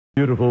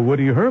Beautiful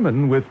Woody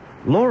Herman with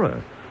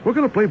Laura. We're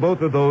going to play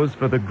both of those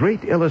for the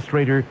great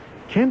illustrator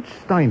Kent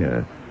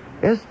Steiner,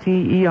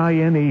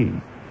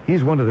 Steine.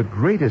 He's one of the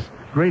greatest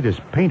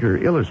painter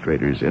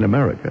illustrators in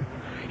America.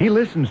 He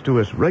listens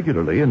to us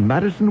regularly in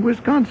Madison,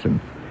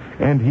 Wisconsin,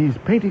 and he's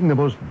painting the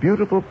most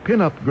beautiful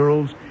pin-up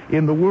girls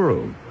in the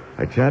world.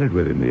 I chatted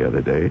with him the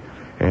other day,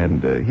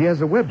 and he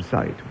has a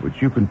website,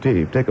 which you can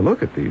take a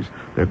look at these.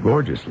 They're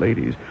gorgeous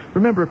ladies.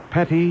 Remember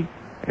Petty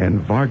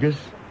and Vargas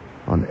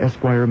on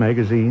Esquire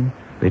magazine?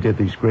 They did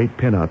these great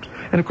pin-ups.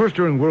 And, of course,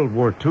 during World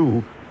War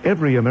II,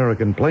 every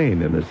American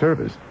plane in the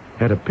service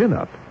had a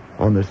pin-up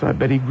on the side.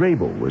 Betty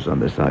Grable was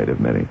on the side of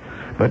many.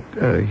 But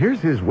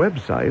here's his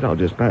website. I'll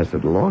just pass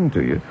it along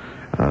to you.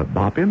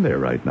 Bop in there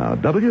right now.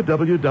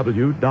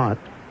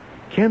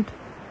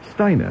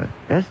 www.kentsteine,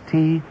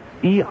 Steine,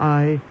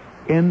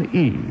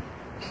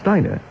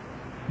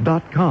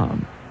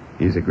 Steiner.com.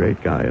 He's a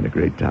great guy and a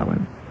great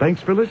talent.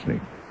 Thanks for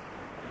listening.